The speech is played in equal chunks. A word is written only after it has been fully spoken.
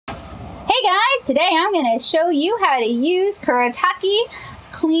Today I'm going to show you how to use Kuretake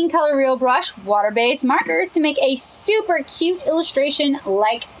clean color real brush water-based markers to make a super cute illustration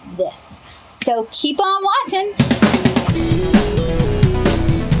like this. So keep on watching.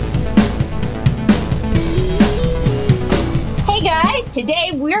 Hey guys,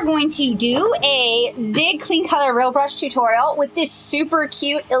 today we're going to do a Zig clean color real brush tutorial with this super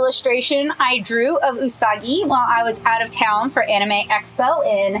cute illustration I drew of Usagi while I was out of town for Anime Expo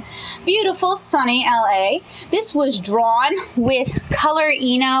in beautiful sunny LA. This was drawn with Color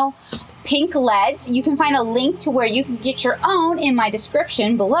Eno pink leads. You can find a link to where you can get your own in my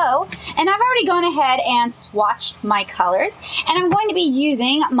description below. And I've already gone ahead and swatched my colors. And I'm going to be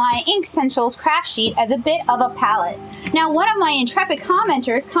using my Ink Centrals craft sheet as a bit of a palette. Now, one of my intrepid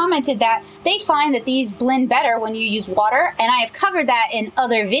commenters commented that they find that these blend better when you use water, and I have covered that in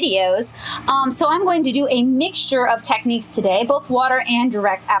other videos. So I'm going to do a mixture of techniques today, both water and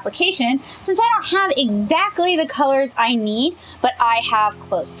direct application, since I don't have exactly the colors I need, but I have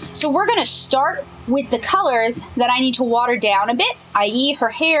close. So we're going to start with the colors that I need to water down a bit, i.e. her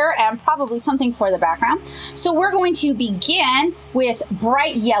hair and probably something for the background. So we're going to begin with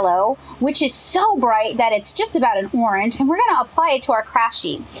bright yellow, which is so bright that it's just about an orange, and we're going to apply it to our craft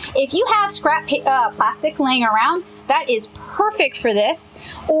sheet. If you have scrap plastic laying around, that is perfect for this,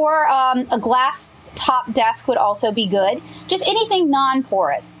 or a glass top desk would also be good. Just anything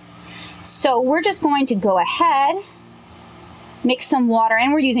non-porous. So we're just going to go ahead, mix some water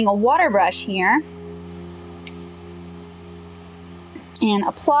in. We're using a water brush here, and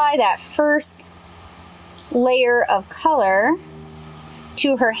apply that first layer of color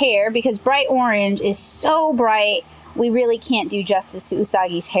to her hair, because bright orange is so bright we really can't do justice to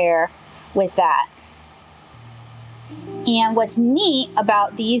Usagi's hair with that. And what's neat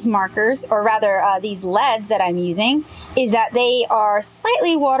about these markers, or rather these leads that I'm using, is that they are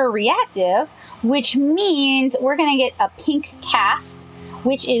slightly water reactive, which means we're going to get a pink cast,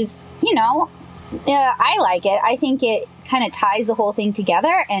 which is, you know, I like it. I think it kind of ties the whole thing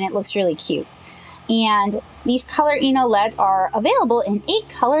together and it looks really cute. And these Color Eno leads are available in 8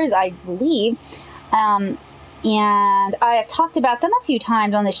 colors, I believe. And I have talked about them a few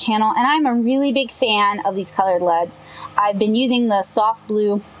times on this channel, and I'm a really big fan of these colored leads. I've been using the soft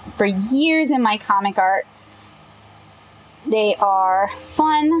blue for years in my comic art. They are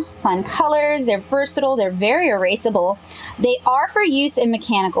fun colors, they're versatile, they're very erasable. They are for use in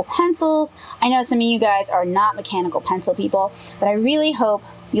mechanical pencils. I know some of you guys are not mechanical pencil people, but I really hope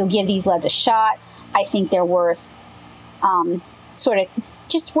you'll give these leads a shot. I think they're worth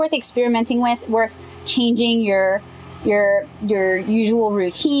worth experimenting with, worth changing your usual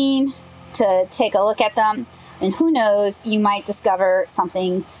routine to take a look at them. And who knows, you might discover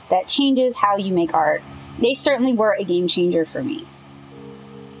something that changes how you make art. They certainly were a game changer for me.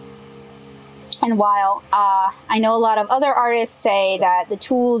 And while I know a lot of other artists say that the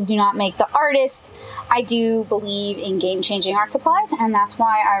tools do not make the artist, I do believe in game-changing art supplies, and that's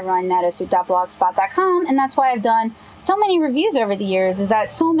why I run netosoup.blogspot.com, and that's why I've done so many reviews over the years, is that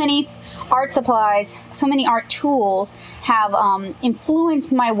so many art supplies, so many art tools have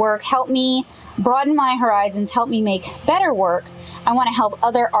influenced my work, helped me broaden my horizons, helped me make better work. I want to help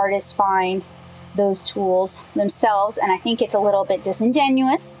other artists find those tools themselves, and I think it's a little bit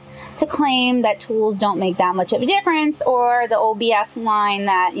disingenuous to claim that tools don't make that much of a difference, or the old BS line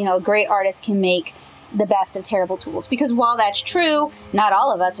that, you know, a great artist can make the best of terrible tools. Because while that's true, not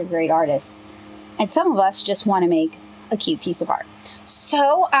all of us are great artists, and some of us just want to make a cute piece of art.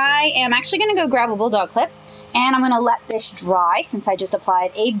 So I am actually going to go grab a bulldog clip, and I'm going to let this dry since I just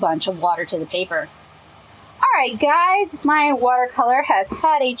applied a bunch of water to the paper. Alright guys, my watercolor has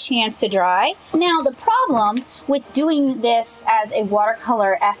had a chance to dry. Now the problem with doing this as a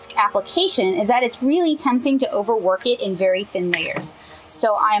watercolor-esque application is that it's really tempting to overwork it in very thin layers.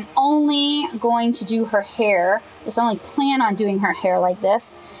 So I'm only going to do her hair, just only plan on doing her hair like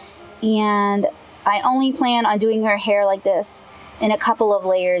this, and I only plan on doing her hair like this in a couple of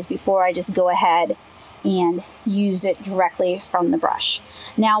layers before I just go ahead and use it directly from the brush.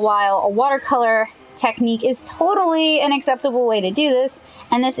 Now while a watercolor technique is totally an acceptable way to do this,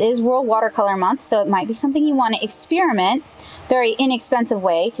 and this is World Watercolor Month, so it might be something you want to experiment. Very inexpensive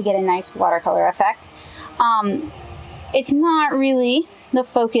way to get a nice watercolor effect. It's not really the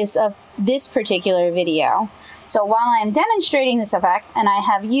focus of this particular video. So while I am demonstrating this effect, and I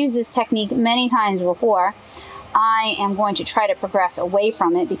have used this technique many times before, I am going to try to progress away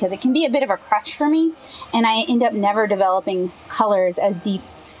from it because it can be a bit of a crutch for me, and I end up never developing colors as deep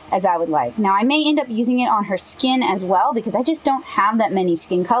as I would like. Now I may end up using it on her skin as well, because I just don't have that many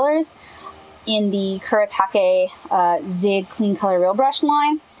skin colors in the Kuretake Zig Clean Color Real Brush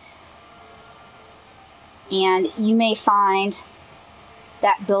line. And you may find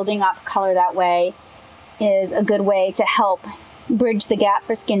that building up color that way is a good way to help bridge the gap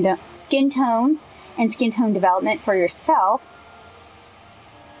for skin tones and skin tone development for yourself.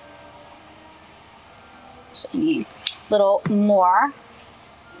 So I need a little more.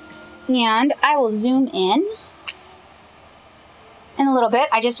 And I will zoom in a little bit.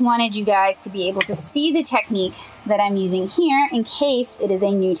 I just wanted you guys to be able to see the technique that I'm using here in case it is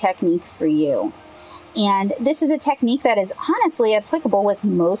a new technique for you. And this is a technique that is honestly applicable with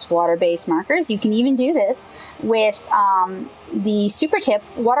most water-based markers. You can even do this with the Super Tip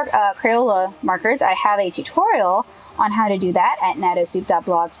water Crayola markers. I have a tutorial on how to do that at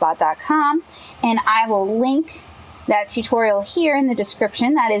natosoup.blogspot.com, and I will link that tutorial here in the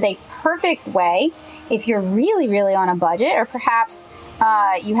description. That is a perfect way if you're really on a budget, or perhaps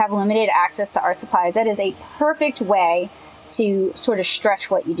you have limited access to art supplies. That is a perfect way to sort of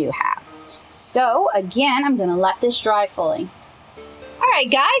stretch what you do have. So again, I'm gonna let this dry fully. All right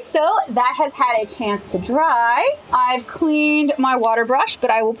guys, so that has had a chance to dry. I've cleaned my water brush,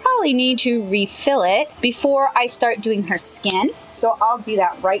 but I will probably need to refill it before I start doing her skin. So I'll do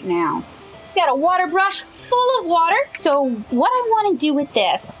that right now. Got a water brush full of water. So what I want to do with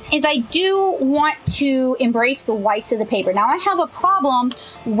this is I do want to embrace the whites of the paper. Now I have a problem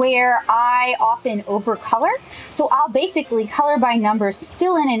where I often overcolor. So I'll basically color by numbers,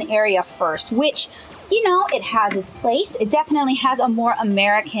 fill in an area first, which, you know, it has its place. It definitely has a more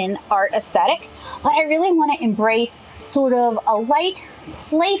American art aesthetic, but I really want to embrace sort of a light,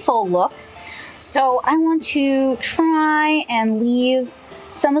 playful look. So I want to try and leave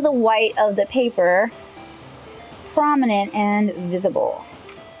some of the white of the paper prominent and visible.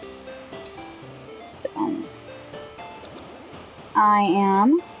 So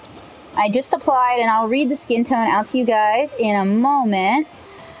I just applied, and I'll read the skin tone out to you guys in a moment,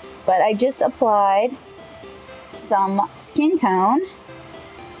 but I just applied some skin tone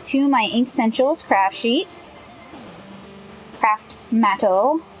to my Ink Essentials craft sheet. Craft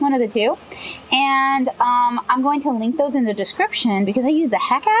Matto, one of the two, and I'm going to link those in the description because I use the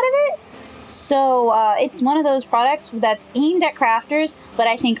heck out of it. So it's one of those products that's aimed at crafters, but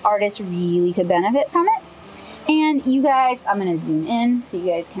I think artists really could benefit from it. And you guys, I'm going to zoom in so you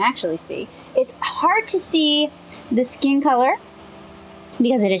guys can actually see. It's hard to see the skin color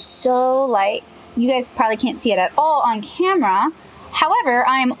because it is so light. You guys probably can't see it at all on camera. However,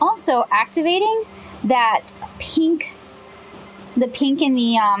 I'm also activating that pink, the pink in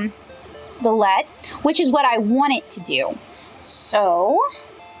the lead, which is what I want it to do. So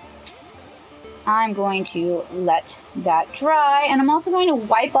I'm going to let that dry, and I'm also going to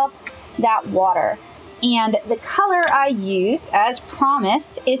wipe up that water. And the color I used, as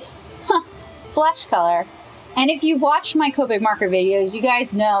promised, is flesh color. And if you've watched my Copic marker videos, you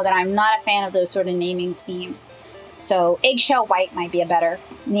guys know that I'm not a fan of those sort of naming schemes. So eggshell white might be a better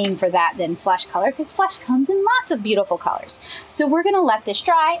name for that than flesh color, because flesh comes in lots of beautiful colors. So we're gonna let this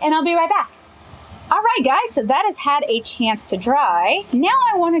dry, and I'll be right back. All right guys, so that has had a chance to dry. Now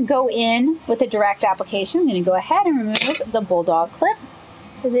I wanna go in with a direct application. I'm gonna go ahead and remove the bulldog clip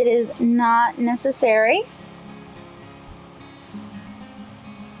because it is not necessary.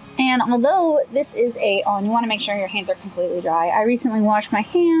 And although this is and you want to make sure your hands are completely dry. I recently washed my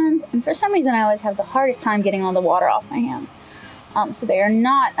hands, and for some reason I always have the hardest time getting all the water off my hands. So they are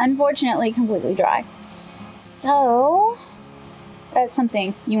not, unfortunately, completely dry. So that's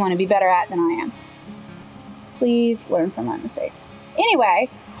something you want to be better at than I am. Please learn from my mistakes. Anyway,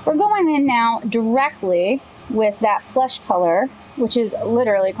 we're going in now directly with that flesh color, which is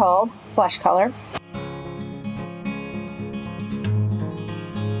literally called flesh color.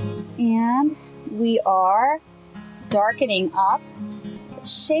 And we are darkening up the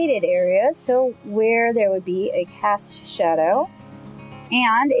shaded area, so where there would be a cast shadow.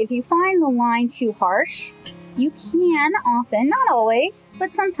 And if you find the line too harsh, you can often, not always,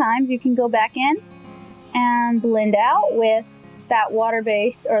 but sometimes you can go back in and blend out with that water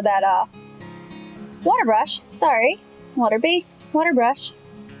base, or that water brush, sorry, water-based water brush.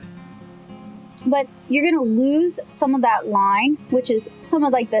 But you're gonna lose some of that line, which is some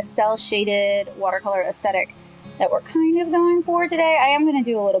of like the cell shaded watercolor aesthetic that we're kind of going for today. I am gonna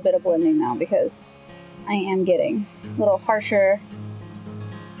do a little bit of blending now because I am getting a little harsher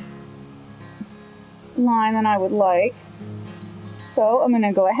line than I would like. So I'm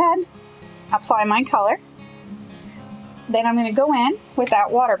gonna go ahead, apply my color. Then I'm gonna go in with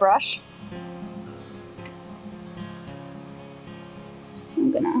that water brush. I'm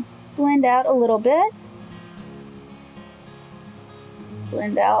gonna blend out a little bit.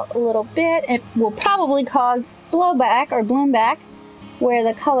 Blend out a little bit. It will probably cause blowback or bloom back where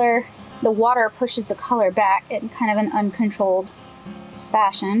the color the water pushes the color back in kind of an uncontrolled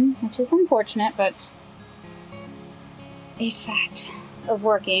fashion, which is unfortunate, but a fact of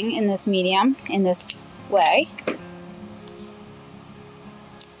working in this medium in this way.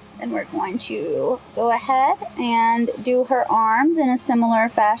 And we're going to go ahead and do her arms in a similar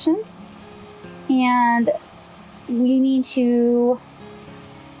fashion. And we need to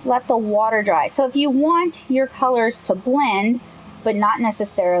let the water dry. So if you want your colors to blend, but not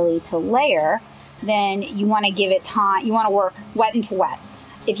necessarily to layer, then you want to give it time. You want to work wet into wet.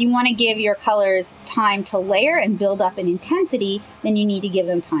 If you want to give your colors time to layer and build up in intensity, then you need to give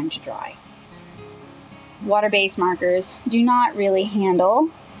them time to dry. Water-based markers do not really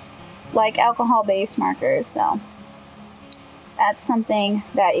handle like alcohol-based markers, so that's something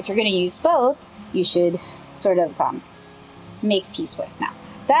that if you're going to use both, you should sort of make peace with. Now,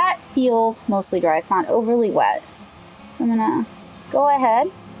 that feels mostly dry. It's not overly wet. So I'm going to go ahead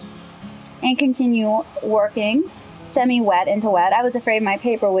and continue working semi-wet into wet. I was afraid my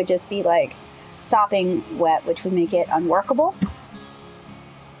paper would just be like sopping wet, which would make it unworkable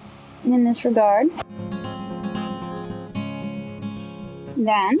in this regard.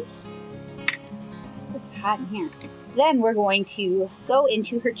 Then, it's hot in here. Then we're going to go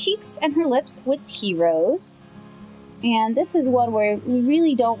into her cheeks and her lips with tea rose. And this is one where we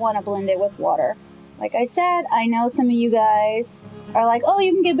really don't want to blend it with water. Like I said, I know some of you guys are like, oh,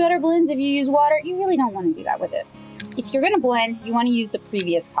 you can get better blends if you use water. You really don't want to do that with this. If you're going to blend, you want to use the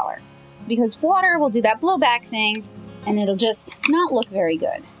previous color, because water will do that blowback thing and it'll just not look very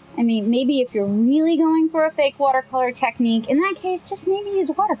good. I mean, maybe if you're really going for a fake watercolor technique, in that case, just maybe use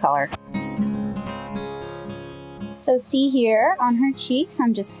watercolor. So see here on her cheeks,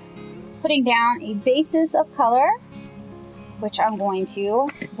 I'm just putting down a basis of color, which I'm going to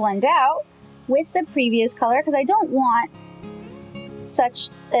blend out with the previous color because I don't want such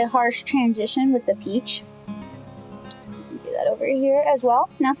a harsh transition with the peach. Do that over here as well.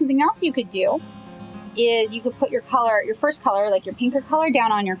 Now, something else you could do is you could put your color, your first color, like your pinker color,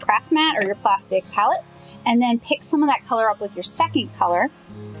 down on your craft mat or your plastic palette, and then pick some of that color up with your second color.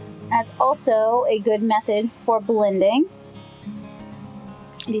 That's also a good method for blending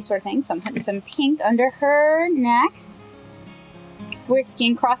these sort of things. So I'm putting some pink under her neck where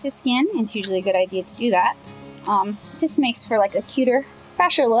skin crosses skin. It's usually a good idea to do that. Just makes for like a cuter,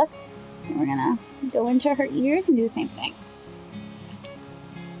 fresher look. And we're gonna go into her ears and do the same thing.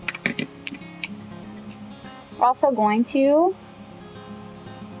 We're also going to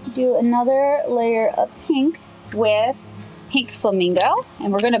do another layer of pink with Pink Flamingo,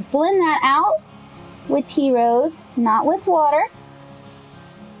 and we're going to blend that out with tea rose, not with water.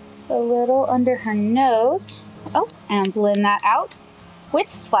 A little under her nose. Oh, and blend that out with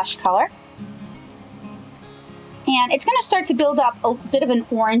flesh color. And it's going to start to build up a bit of an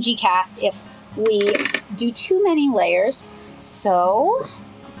orangey cast if we do too many layers. So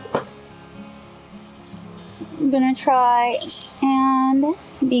I'm going to try and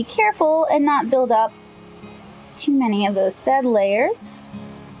be careful and not build up too many of those said layers.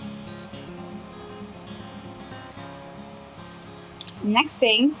 Next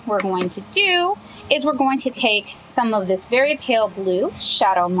thing we're going to do is we're going to take some of this very pale blue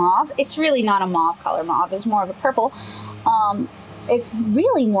shadow mauve. It's really not a mauve color mauve, it's more of a purple. It's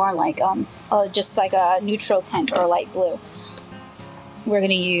really more like just like a neutral tint or a light blue. We're going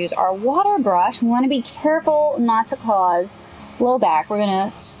to use our water brush. We want to be careful not to cause blowback. We're going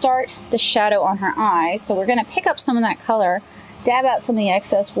to start the shadow on her eyes. So we're going to pick up some of that color, dab out some of the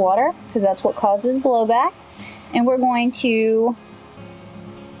excess water, because that's what causes blowback. And we're going to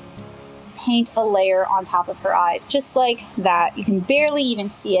paint a layer on top of her eyes, just like that. You can barely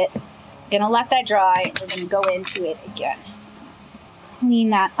even see it. Gonna let that dry. We're gonna go into it again. Clean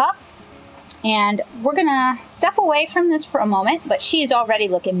that up. And we're gonna step away from this for a moment, but she is already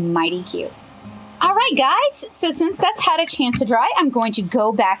looking mighty cute. All right, guys, so since that's had a chance to dry, I'm going to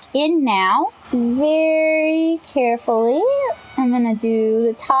go back in now very carefully. I'm gonna do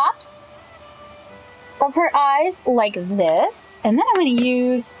the tops of her eyes like this, and then I'm gonna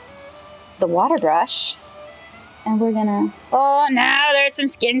use the water brush, and we're gonna, oh no, there's some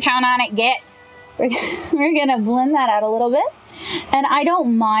skin tone on it, we're gonna blend that out a little bit. And I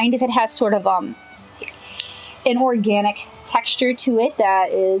don't mind if it has sort of an organic texture to it.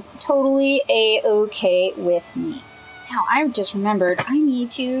 That is totally a-okay with me. Now, I just remembered I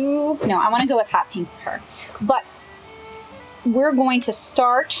want to go with hot pink for her. But we're going to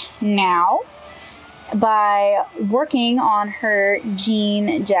start now by working on her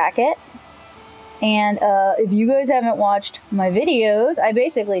jean jacket. And if you guys haven't watched my videos, I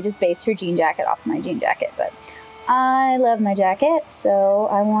basically just based her jean jacket off my jean jacket. But I love my jacket, so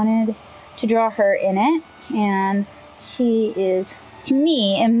I wanted to draw her in it. And she is, to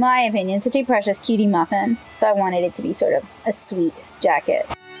me, in my opinion, such a precious cutie muffin. So I wanted it to be sort of a sweet jacket.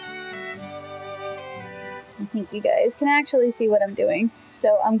 I think you guys can actually see what I'm doing.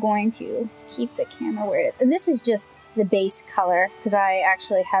 So I'm going to keep the camera where it is. And this is just the base color because I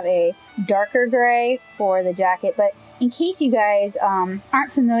actually have a darker gray for the jacket. But in case you guys aren't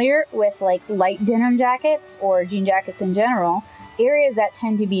familiar with like light denim jackets or jean jackets in general, areas that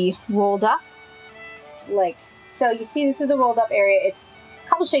tend to be rolled up, like, so you see this is the rolled up area. It's a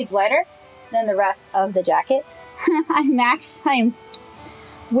couple shades lighter than the rest of the jacket. I'm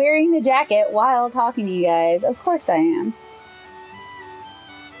wearing the jacket while talking to you guys. Of course I am.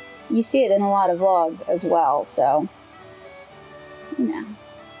 You see it in a lot of vlogs as well, so, you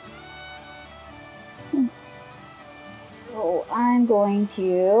know. So I'm going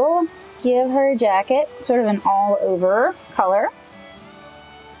to give her jacket sort of an all-over color.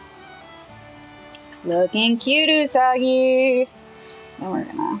 Looking cute, Usagi. And we're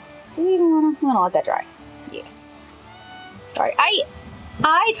gonna, do we even wanna, I'm gonna let that dry. Yes. Sorry,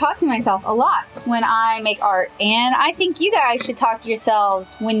 I talk to myself a lot when I make art, and I think you guys should talk to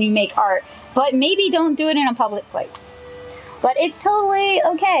yourselves when you make art, but maybe don't do it in a public place. But it's totally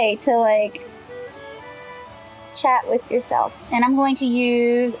okay to like chat with yourself. And I'm going to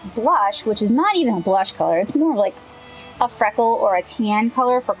use blush, which is not even a blush color. It's more like a freckle or a tan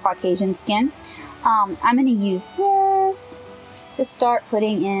color for Caucasian skin. I'm going to use this to start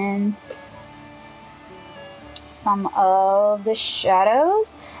putting in some of the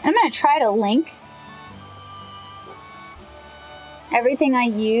shadows. And I'm going to try to link everything I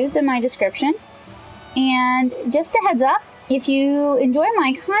used in my description. And just a heads up, if you enjoy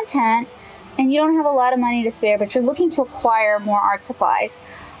my content and you don't have a lot of money to spare, but you're looking to acquire more art supplies,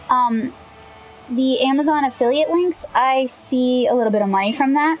 the Amazon affiliate links, I see a little bit of money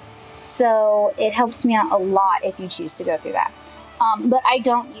from that. So it helps me out a lot if you choose to go through that. But I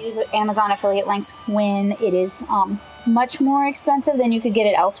don't use Amazon affiliate links when it is much more expensive than you could get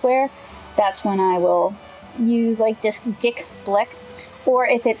it elsewhere. That's when I will use like Dick Blick. Or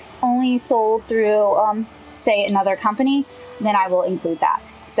if it's only sold through, say, another company, then I will include that.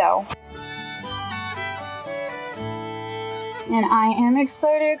 So, and I am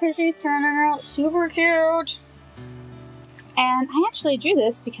excited because she's turning out super cute. And I actually drew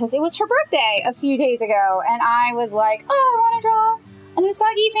this because it was her birthday a few days ago. And I was like, oh, I want to draw an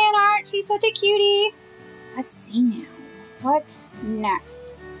Usagi fan art. She's such a cutie. Let's see now. What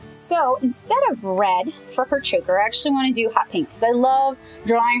next? So instead of red for her choker, I actually want to do hot pink because I love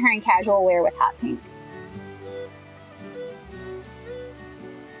drawing her in casual wear with hot pink.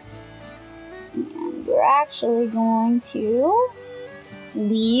 And we're actually going to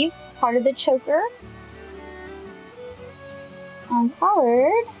leave part of the choker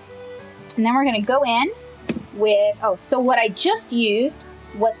uncolored. And then we're going to go in with, oh, so what I just used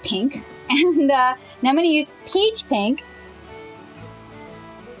was pink. And now I'm going to use peach pink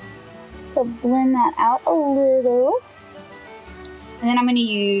to blend that out a little. And then I'm going to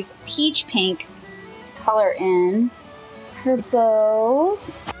use peach pink to color in her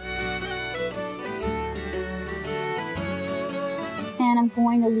bows. And I'm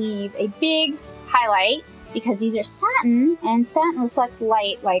going to leave a big highlight because these are satin and satin reflects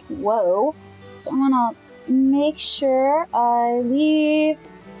light like whoa. So I'm going to make sure I leave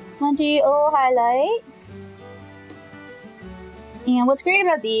plenty of highlight. And what's great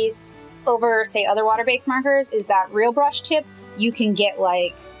about these over, say, other water-based markers is that real brush tip, you can get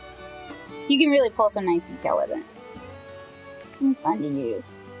like, you can really pull some nice detail with it. And fun to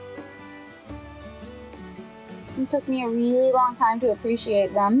use. It took me a really long time to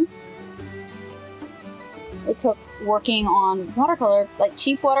appreciate them. It took working on watercolor, like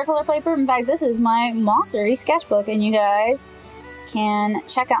cheap watercolor paper. In fact, this is my Mossery sketchbook, and you guys can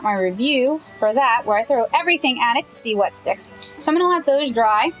check out my review for that, where I throw everything at it to see what sticks. So I'm gonna let those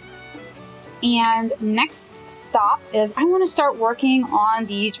dry. And next stop is I want to start working on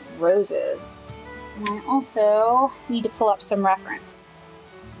these roses. And I also need to pull up some reference.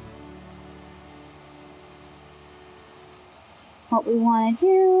 What we want to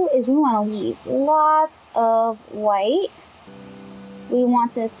do is we want to leave lots of white. We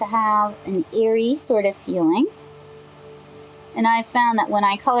want this to have an airy sort of feeling. And I found that when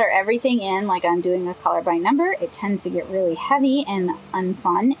I color everything in, like I'm doing a color by number, it tends to get really heavy and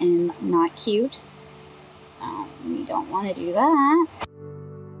unfun and not cute. So we don't want to do that.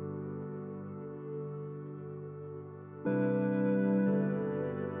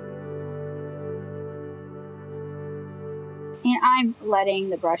 And I'm letting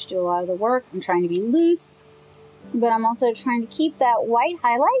the brush do a lot of the work. I'm trying to be loose but I'm also trying to keep that white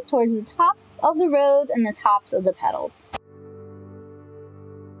highlight towards the top of the rose and the tops of the petals.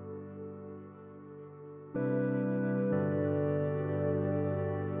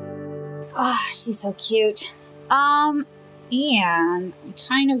 Oh, she's so cute. And I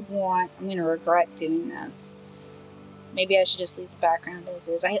kind of I'm gonna regret doing this. Maybe I should just leave the background as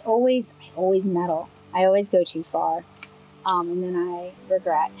is. I always meddle. I always go too far. And then I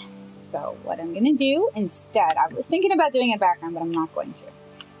regret. So what I'm gonna do instead, I was thinking about doing a background, but I'm not going to.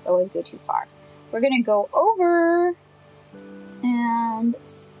 I always go too far. We're gonna go over and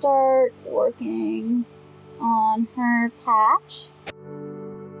start working on her patch.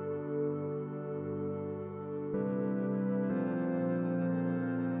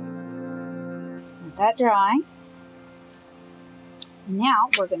 Let that dry. Now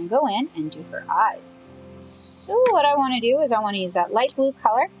we're gonna go in and do her eyes. So what I want to do is I want to use that light blue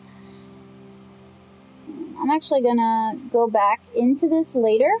color. I'm actually gonna go back into this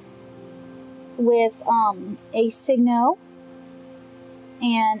later with a Signo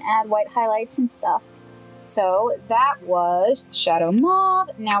and add white highlights and stuff. So that was Shadow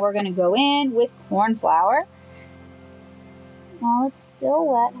Mauve. Now we're gonna go in with Cornflower while it's still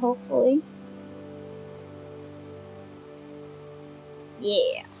wet, hopefully.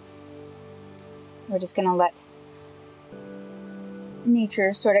 Yeah. We're just gonna let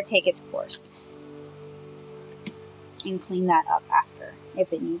nature sort of take its course and clean that up after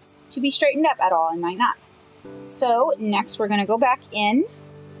if it needs to be straightened up at all. It might not. So next we're gonna go back in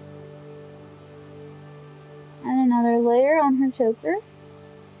and another layer on her choker.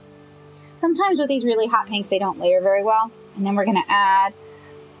 Sometimes with these really hot pinks they don't layer very well, and then we're gonna add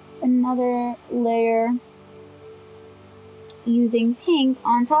another layer using pink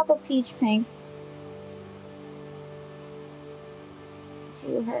on top of peach pink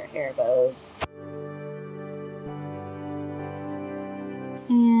to her hair bows.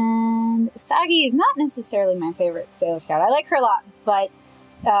 And Sagi is not necessarily my favorite Sailor Scout. I like her a lot, but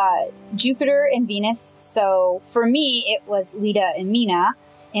Jupiter and Venus, so for me it was Lita and Mina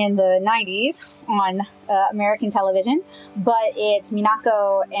in the 90s on American television, but it's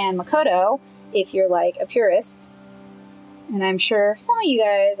Minako and Makoto if you're like a purist. And I'm sure some of you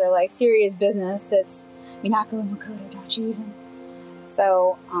guys are like serious business. It's Minako and Makoto, don't you even?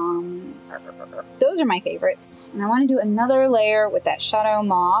 So, those are my favorites. And I want to do another layer with that Shadow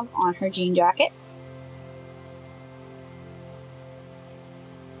Mauve on her jean jacket.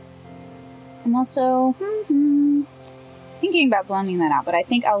 I'm also thinking about blending that out, but I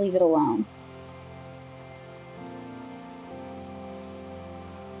think I'll leave it alone.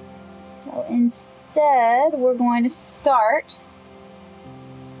 So instead, we're going to start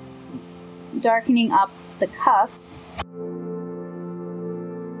darkening up the cuffs.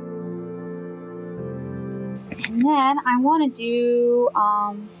 And then I want to do,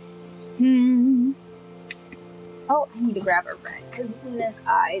 oh, I need to grab a red because Luna's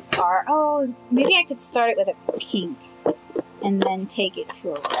eyes are, oh, maybe I could start it with a pink and then take it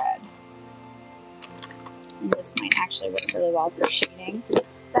to a red. And this might actually work really well for shading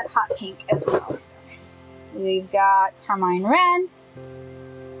that hot pink as well. So we've got Carmine Red.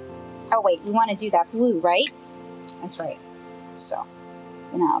 Oh wait, we want to do that blue, right? That's right. So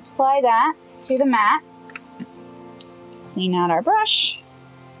I'm gonna apply that to the mat. Clean out our brush.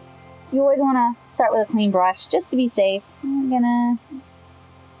 You always want to start with a clean brush just to be safe. I'm gonna,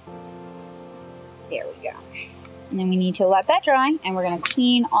 there we go. And then we need to let that dry and we're gonna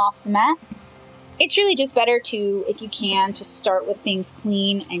clean off the mat. It's really just better to, if you can, just start with things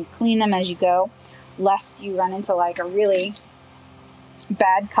clean and clean them as you go, lest you run into like a really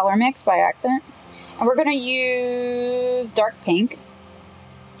bad color mix by accident. And we're gonna use dark pink,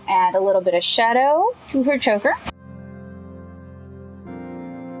 add a little bit of shadow to her choker,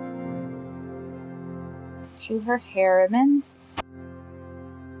 to her hair ribbons.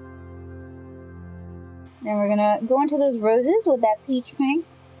 Then we're gonna go into those roses with that peach pink,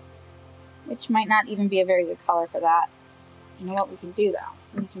 which might not even be a very good color for that. You know what we can do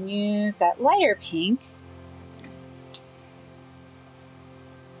though? We can use that lighter pink,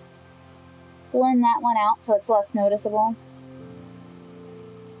 blend that one out so it's less noticeable.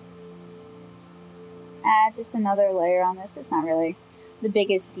 Add just another layer on this. It's not really the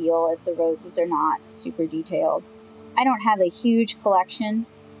biggest deal if the roses are not super detailed. I don't have a huge collection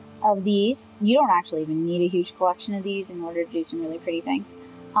of these. You don't actually even need a huge collection of these in order to do some really pretty things.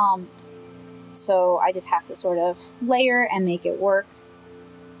 So I just have to sort of layer and make it work,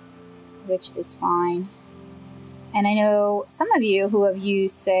 which is fine. And I know some of you who have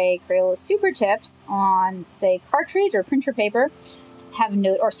used, say, Crayola Super Tips on, say, cartridge or printer paper, have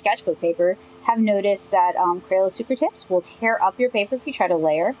or sketchbook paper, have noticed that Crayola Super Tips will tear up your paper if you try to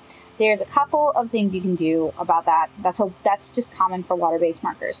layer. There's a couple of things you can do about that. That's just common for water-based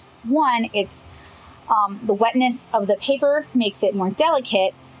markers. One, it's the wetness of the paper makes it more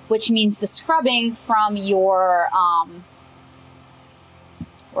delicate, which means the scrubbing from your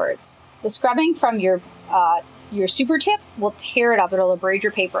your super tip will tear it up. It'll abrade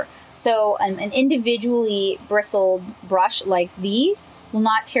your paper. So an individually bristled brush like these will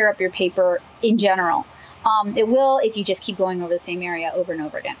not tear up your paper in general. It will if you just keep going over the same area over and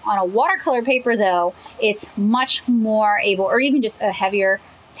over again. On a watercolor paper though, it's much more able, or even just a heavier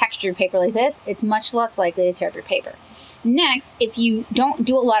textured paper like this, it's much less likely to tear up your paper. Next, if you don't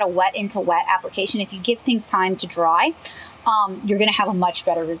do a lot of wet into wet application, if you give things time to dry, you're going to have a much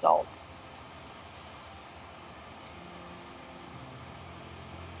better result.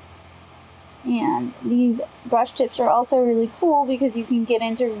 And these brush tips are also really cool because you can get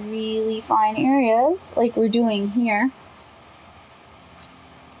into really fine areas like we're doing here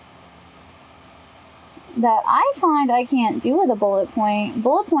that I find I can't do with a bullet point.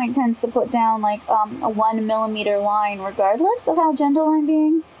 Bullet point tends to put down like a 1 millimeter line regardless of how gentle I'm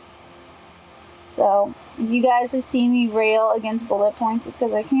being. So if you guys have seen me rail against bullet points, it's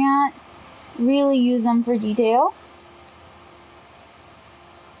because I can't really use them for detail.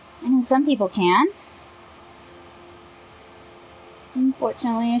 I know some people can.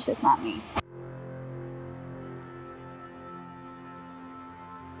 Unfortunately, it's just not me.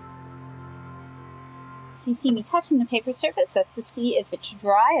 If you see me touching the paper surface, that's to see if it's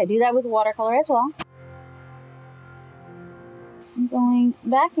dry. I do that with watercolor as well. I'm going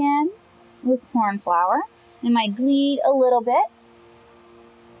back in with cornflower. It might bleed a little bit.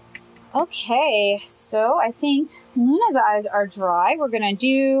 Okay, so I think Luna's eyes are dry. We're gonna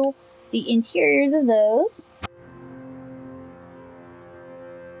do the interiors of those.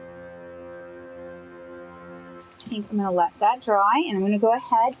 I think I'm gonna let that dry, and I'm gonna go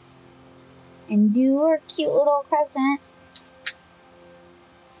ahead and do our cute little crescent.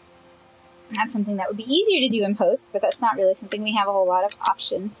 That's something that would be easier to do in post, but that's not really something we have a whole lot of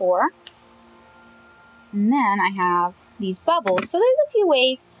option for. And then I have these bubbles. So there's a few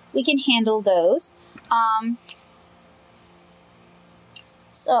ways we can handle those.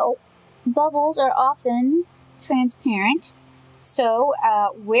 So bubbles are often transparent. So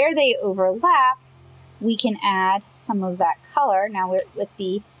where they overlap, we can add some of that color. Now with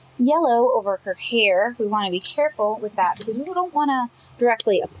the yellow over her hair, we want to be careful with that because we don't want to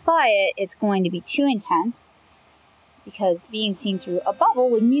directly apply it. It's going to be too intense because being seen through a bubble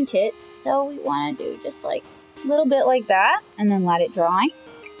would mute it. So we want to do just like a little bit like that and then let it dry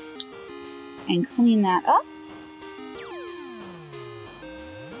and clean that up.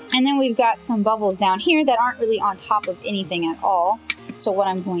 And then we've got some bubbles down here that aren't really on top of anything at all. So what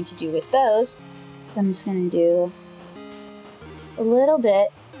I'm going to do with those is I'm just going to do a little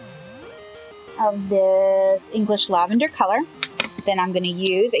bit of this English lavender color. Then I'm going to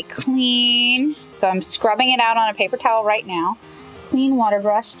use a clean, so I'm scrubbing it out on a paper towel right now, clean water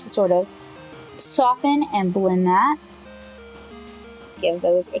brush to sort of soften and blend that. Give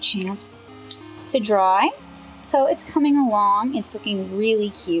those a chance to dry. So it's coming along, it's looking really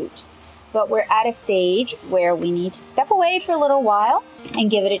cute, but we're at a stage where we need to step away for a little while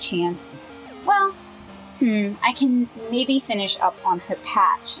and give it a chance. Well, I can maybe finish up on her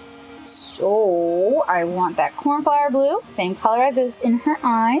patch. So I want that cornflower blue, same color as is in her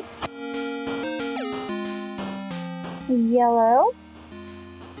eyes. Yellow.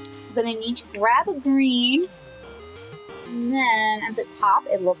 I'm gonna need to grab a green. And then at the top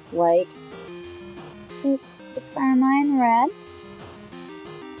it looks like it's the Carmine red.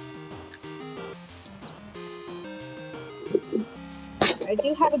 I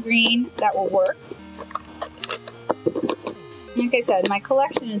do have a green that will work. Like I said, my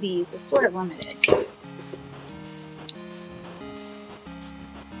collection of these is sort of limited.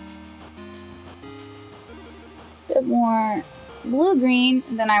 It's a bit more blue-green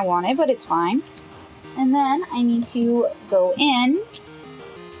than I wanted, but it's fine. And then I need to go in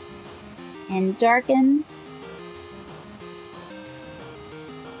and darken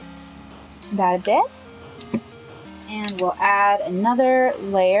that a bit. And we'll add another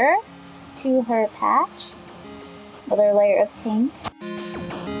layer to her patch. Another layer of pink.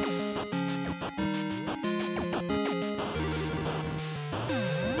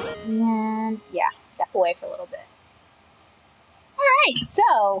 And yeah, step away for a little bit. Alright,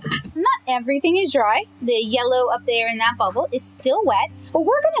 so not everything is dry. The yellow up there in that bubble is still wet, but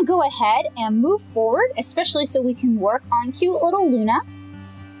we're gonna go ahead and move forward, especially so we can work on cute little Luna.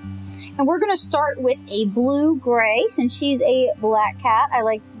 And And we're going to start with a blue-gray, since she's a black cat. I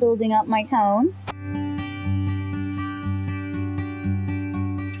like building up my tones.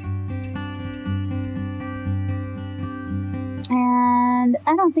 And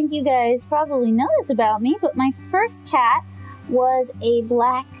I don't think you guys probably know this about me, but my first cat was a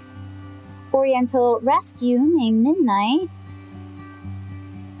black Oriental rescue named Midnight.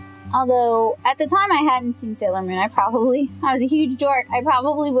 Although, at the time I hadn't seen Sailor Moon, I was a huge dork. I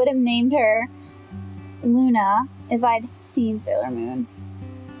probably would have named her Luna if I'd seen Sailor Moon.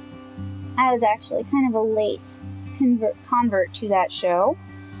 I was actually kind of a late convert to that show.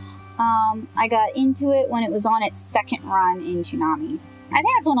 I got into it when it was on its second run in Toonami. I think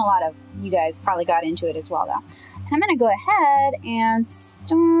that's when a lot of you guys probably got into it as well, though. And I'm going to go ahead and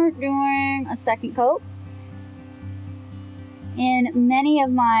start doing a second coat. In many of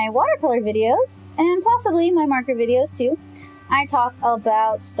my watercolor videos, and possibly my marker videos too, I talk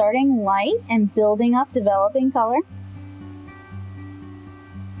about starting light and building up developing color.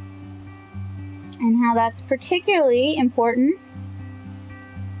 And how that's particularly important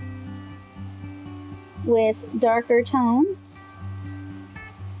with darker tones.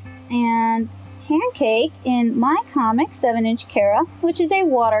 And Pancake in my comic, 7-Inch Kara, which is a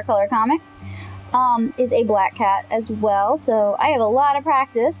watercolor comic, is a black cat as well, so I have a lot of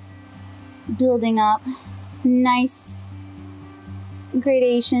practice building up nice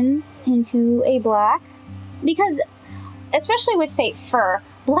gradations into a black, because especially with, say, fur,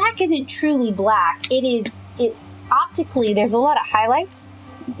 black isn't truly black. It optically, there's a lot of highlights.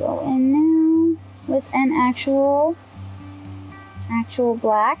 Go in now with an actual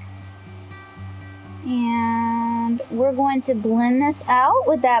black, and we're going to blend this out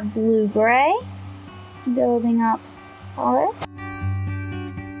with that blue-gray, building up color.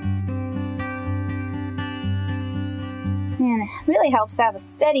 And it really helps to have a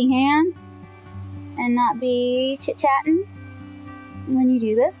steady hand and not be chit-chatting when you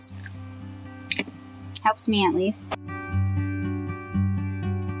do this. Helps me, at least.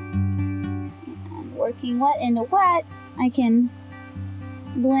 And working wet into wet, I can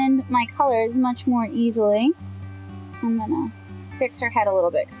blend my colors much more easily. I'm gonna fix her head a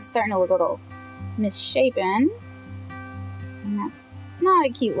little bit because it's starting to look a little misshapen, and that's not a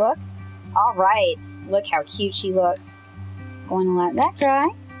cute look. All right, look how cute she looks. Going to let that dry.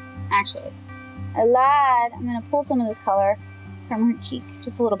 Actually, I lied. I'm gonna pull some of this color from her cheek,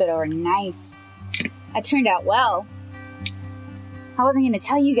 just a little bit over. Nice. That turned out well. I wasn't gonna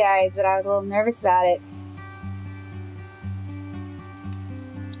tell you guys, but I was a little nervous about it.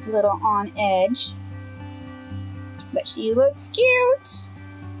 A little on edge, but she looks cute.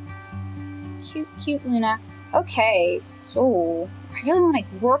 Cute Luna. Okay, so I really want to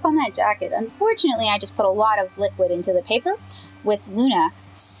work on that jacket. Unfortunately, I just put a lot of liquid into the paper with Luna,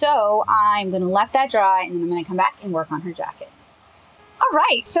 so I'm going to let that dry, and then I'm going to come back and work on her jacket.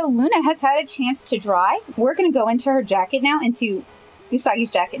 Alright, so Luna has had a chance to dry. We're going to go into her jacket now, into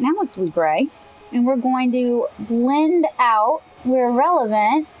Usagi's jacket now with blue-gray, and we're going to blend out, where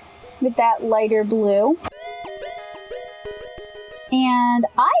relevant, with that lighter blue. And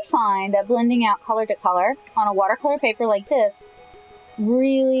I find that blending out color to color on a watercolor paper like this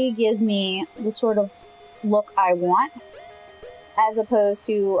really gives me the sort of look I want, as opposed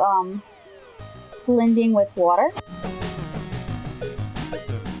to blending with water.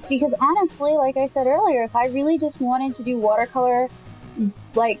 Because honestly, like I said earlier, if I really just wanted to do watercolor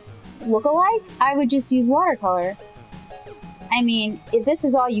like look-alike, I would just use watercolor. I mean, if this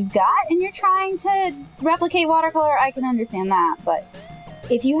is all you've got and you're trying to replicate watercolor, I can understand that. But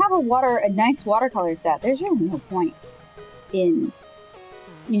if you have a nice watercolor set, there's really no point in,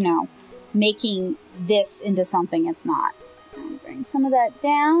 making this into something it's not. I'll bring some of that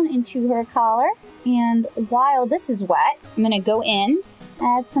down into her collar. And while this is wet, I'm going to go in,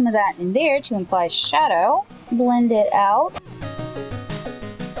 add some of that in there to imply shadow, blend it out,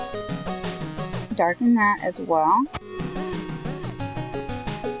 darken that as well.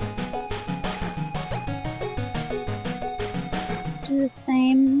 Do the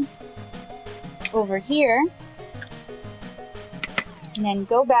same over here, and then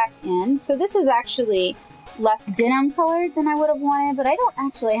go back in. So this is actually less denim colored than I would have wanted, but I don't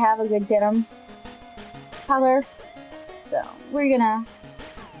actually have a good denim color, so we're gonna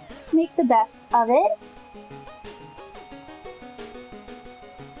make the best of it.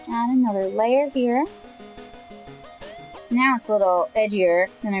 Add another layer here. So now it's a little edgier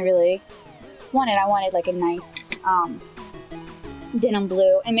than I really wanted. I wanted like a nice denim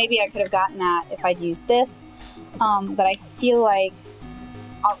blue, and maybe I could have gotten that if I'd used this, but I feel like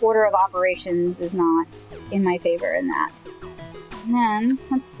our order of operations is not in my favor in that. And then,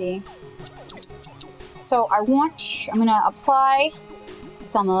 let's see, So I'm gonna apply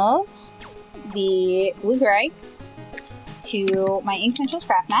some of the blue-gray to my Ink Essentials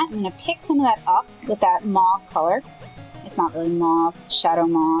craft mat. I'm gonna pick some of that up with that mauve color. It's not really mauve, shadow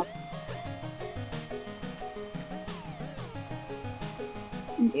mauve.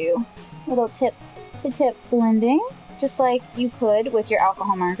 And do a little tip to tip blending, just like you could with your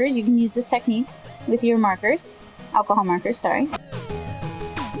alcohol markers. You can use this technique with your markers, alcohol markers, sorry.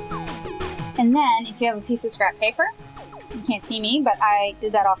 And then if you have a piece of scrap paper, you can't see me, but I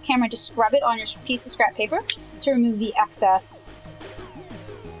did that off camera, just scrub it on your piece of scrap paper to remove the excess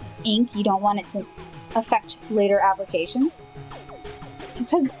ink. You don't want it to affect later applications.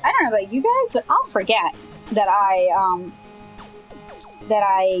 Because I don't know about you guys, but I'll forget that I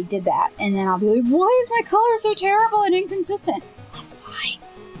did that, and then I'll be like, why is my color so terrible and inconsistent? That's why.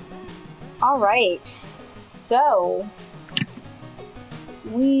 Alright, so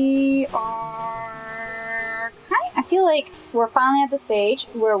we are I feel like we're finally at the stage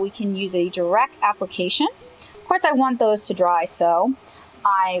where we can use a direct application. Of course, I want those to dry, so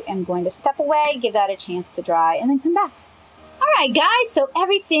I am going to step away, give that a chance to dry, and then come back. Alright guys, so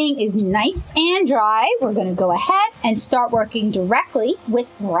everything is nice and dry. We're going to go ahead and start working directly with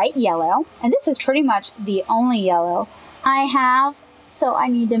bright yellow. And this is pretty much the only yellow I have, so I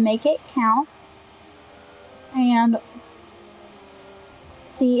need to make it count. And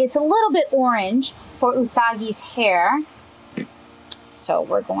see, it's a little bit orange for Usagi's hair. So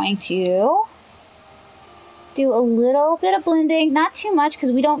we're going to do a little bit of blending, not too much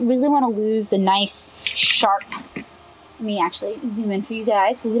because we don't really want to lose the nice sharp, let me actually zoom in for you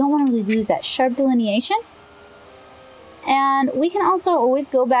guys, but we don't want to lose that sharp delineation. And we can also always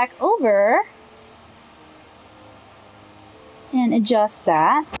go back over and adjust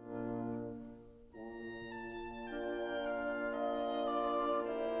that.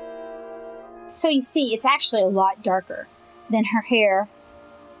 So you see, it's actually a lot darker than her hair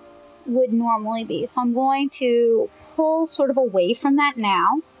would normally be. So I'm going to pull sort of away from that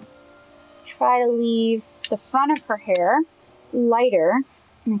now. Try to leave the front of her hair lighter.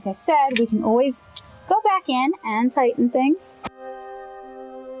 Like I said, we can always go back in and tighten things.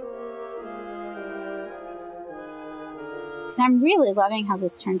 And I'm really loving how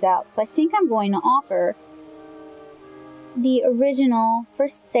this turns out. So I think I'm going to offer the original for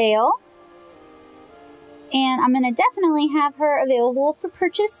sale. And I'm going to definitely have her available for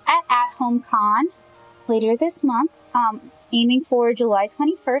purchase at HHavok-main later this month, aiming for July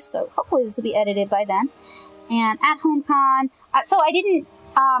 21st, so hopefully this will be edited by then. And at HHavok-main, so I didn't,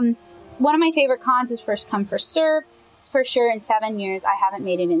 one of my favorite cons is First Come, First Serve. For sure, in 7 years, I haven't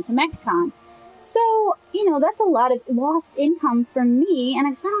made it into MechaCon. So, you know, that's a lot of lost income for me, and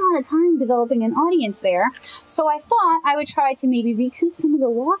I've spent a lot of time developing an audience there. So I thought I would try to maybe recoup some of the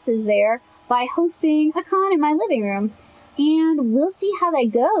losses there by hosting a con in my living room. And we'll see how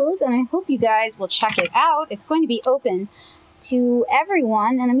that goes, and I hope you guys will check it out. It's going to be open to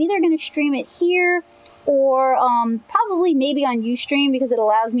everyone, and I'm either going to stream it here or probably maybe on Ustream because it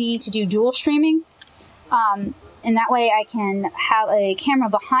allows me to do dual streaming. And that way I can have a camera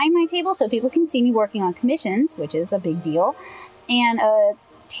behind my table so people can see me working on commissions, which is a big deal, and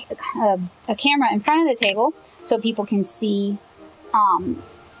a camera in front of the table so people can see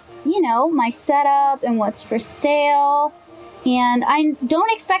you know, my setup and what's for sale. And I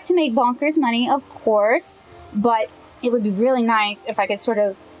don't expect to make bonkers money, of course, but it would be really nice if I could sort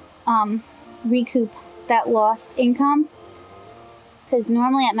of recoup that lost income. Because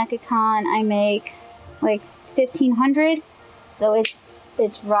normally at MechaCon I make like $1,500, so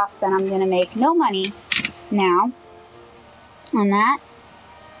it's rough that I'm gonna make no money now on that.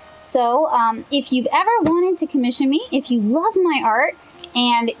 So if you've ever wanted to commission me, if you love my art,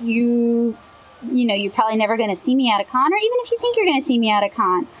 and you know, you're probably never going to see me at a con, or even if you think you're going to see me at a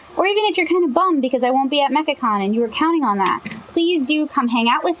con, or even if you're kind of bummed because I won't be at MechaCon and you were counting on that, please do come hang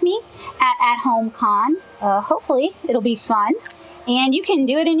out with me at HHavok-main. Hopefully it'll be fun, and you can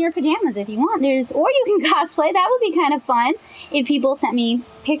do it in your pajamas if you want. Or you can cosplay. That would be kind of fun if people sent me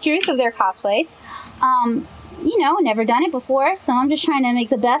pictures of their cosplays. You know, never done it before, so I'm just trying to make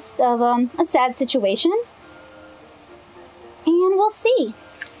the best of a sad situation. And we'll see.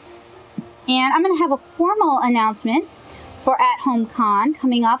 And I'm going to have a formal announcement for HHavok-main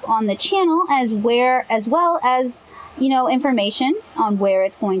coming up on the channel, as well as, you know, information on where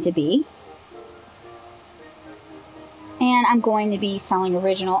it's going to be. And I'm going to be selling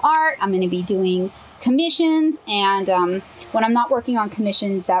original art. I'm going to be doing commissions, and when I'm not working on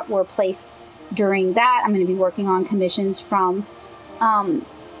commissions that were placed during that, I'm going to be working on commissions from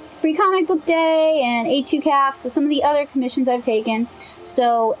Free Comic Book Day and A2CAF, so some of the other commissions I've taken.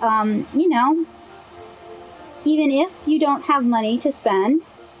 So, you know, Even if you don't have money to spend,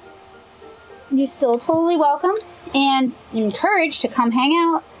 you're still totally welcome and encouraged to come hang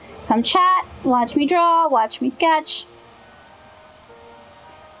out, come chat, watch me draw, watch me sketch.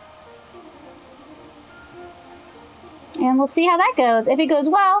 And we'll see how that goes. If it goes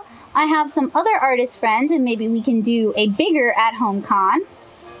well, I have some other artist friends and maybe we can do a bigger at-home con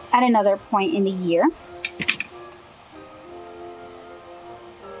at another point in the year.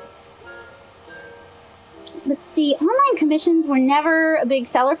 Let's see, online commissions were never a big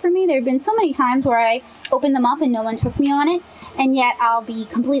seller for me. There have been so many times where I opened them up and no one took me on it, and yet I'll be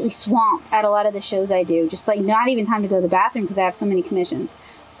completely swamped at a lot of the shows I do, just like not even time to go to the bathroom because I have so many commissions.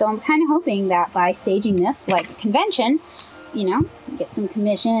 So I'm kind of hoping that by staging this like a convention, you know, get some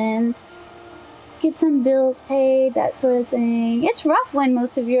commissions, get some bills paid, that sort of thing. It's rough when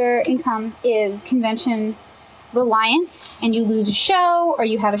most of your income is convention reliant and you lose a show or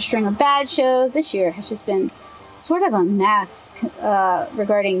you have a string of bad shows. This year has just been sort of a mess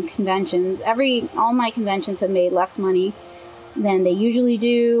regarding conventions. All my conventions have made less money than they usually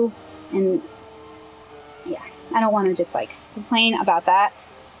do, and yeah, I don't want to just like complain about that,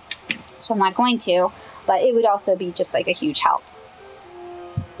 so I'm not going to, but it would also be just like a huge help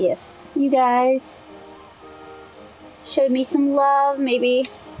if you guys showed me some love, maybe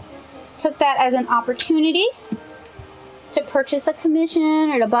took that as an opportunity to purchase a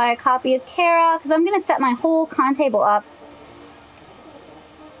commission or to buy a copy of Kara, because I'm going to set my whole con table up.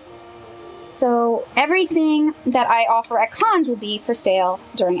 So everything that I offer at cons will be for sale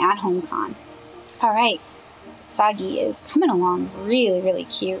during at-home con. All right, Sagi is coming along really, really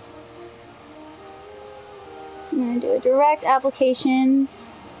cute. So I'm going to do a direct application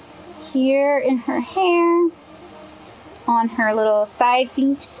here in her hair, on her little side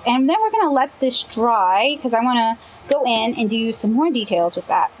floofs, and then we're going to let this dry because I want to go in and do some more details with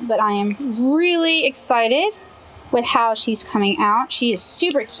that. But I am really excited with how she's coming out. She is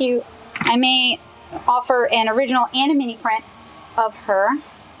super cute. I may offer an original and a mini print of her.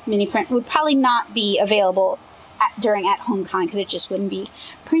 Mini print would probably not be available during at-home con because it just wouldn't be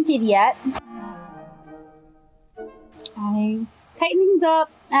printed yet. I tighten things up,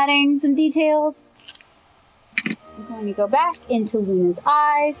 adding some details. I'm going to go back into Luna's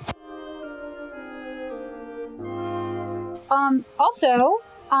eyes. I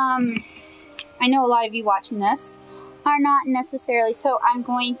know a lot of you watching this are not necessarily, so I'm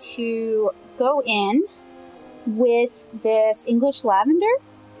going to go in with this English lavender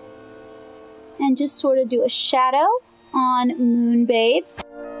and just sort of do a shadow on Moon Babe.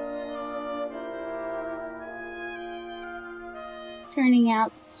 Turning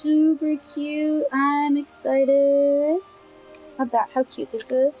out super cute. I'm excited about how cute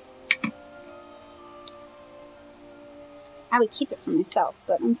this is. I would keep it for myself,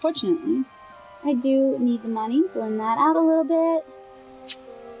 but unfortunately, I do need the money. Blend that out a little bit.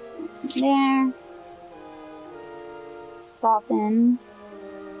 That's in there. Soften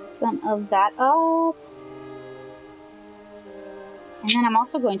some of that up. And then I'm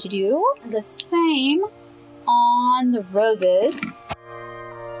also going to do the same on the roses.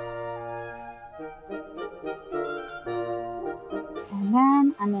 And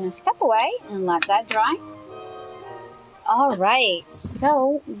then I'm going to step away and let that dry. All right,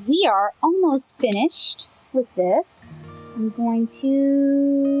 so we are almost finished with this. I'm going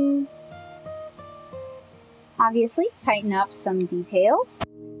to obviously tighten up some details.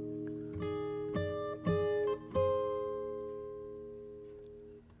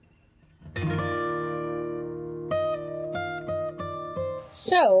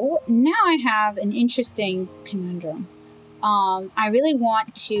 So now I have an interesting conundrum. I really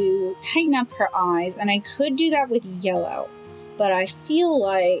want to tighten up her eyes, and I could do that with yellow, but I feel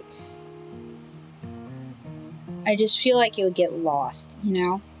like it would get lost, you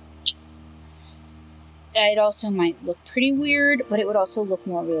know? It also might look pretty weird, but it would also look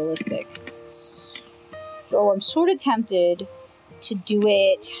more realistic. So I'm sort of tempted to do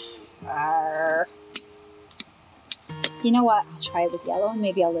it. You know what? I'll try it with yellow, and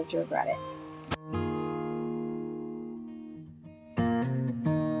maybe I'll live to regret it.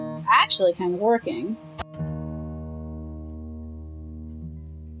 Actually kind of working.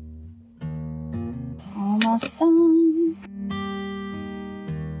 Almost done.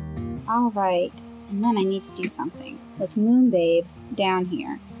 Alright, and then I need to do something with Moon Babe down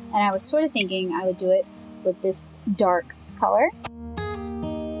here. And I was sort of thinking I would do it with this dark color.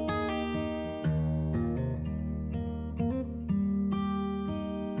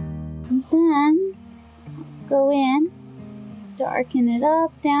 And then go in, darken it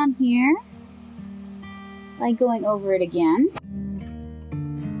up down here by going over it again.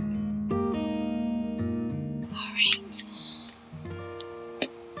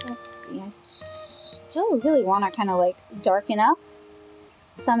 still really want to kind of like darken up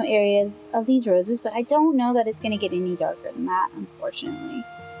some areas of these roses, but I don't know that it's going to get any darker than that, unfortunately.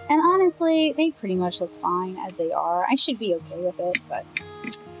 And honestly, they pretty much look fine as they are. I should be okay with it, but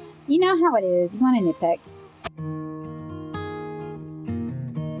you know how it is. You want to nitpick.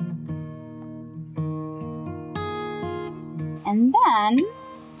 And then,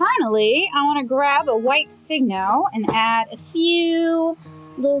 finally, I want to grab a white Signo and add a few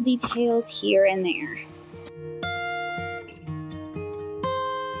little details here and there.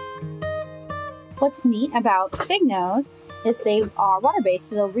 What's neat about Signos is they are water-based,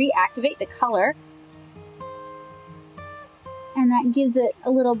 so they'll reactivate the color. And that gives it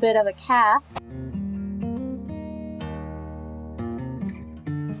a little bit of a cast.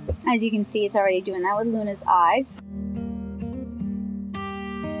 As you can see, it's already doing that with Luna's eyes.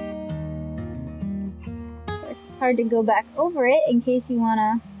 It's hard to go back over it in case you want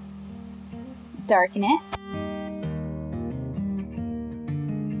to darken it.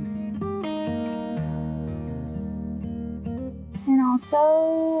 And also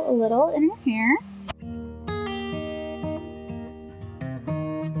a little in her hair.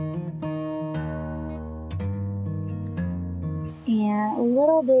 And a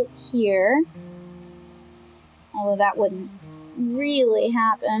little bit here, although that wouldn't really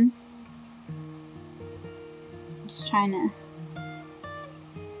happen. Just trying to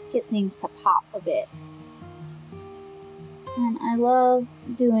get things to pop a bit. And I love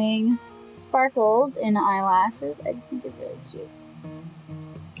doing sparkles in eyelashes. I just think it's really cute.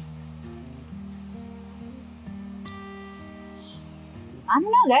 I don't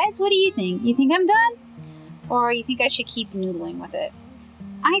know, guys. What do you think? You think I'm done? Or you think I should keep noodling with it?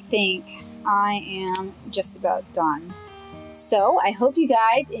 I think I am just about done. So I hope you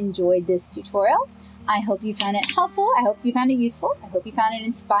guys enjoyed this tutorial. I hope you found it helpful. I hope you found it useful. I hope you found it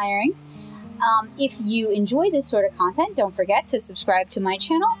inspiring. If you enjoy this sort of content, don't forget to subscribe to my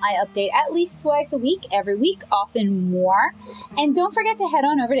channel. I update at least twice a week, every week, often more. And don't forget to head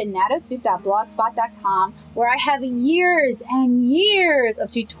on over to natosoup.blogspot.com, where I have years and years of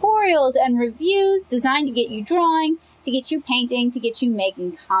tutorials and reviews designed to get you drawing, to get you painting, to get you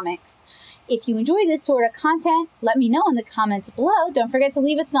making comics. If you enjoy this sort of content, let me know in the comments below. Don't forget to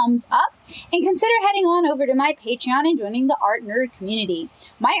leave a thumbs up and consider heading on over to my Patreon and joining the Art Nerd community.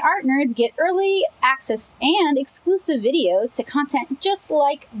 My Art Nerds get early access and exclusive videos to content just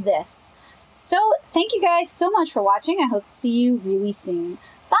like this. So thank you guys so much for watching. I hope to see you really soon.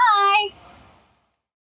 Bye!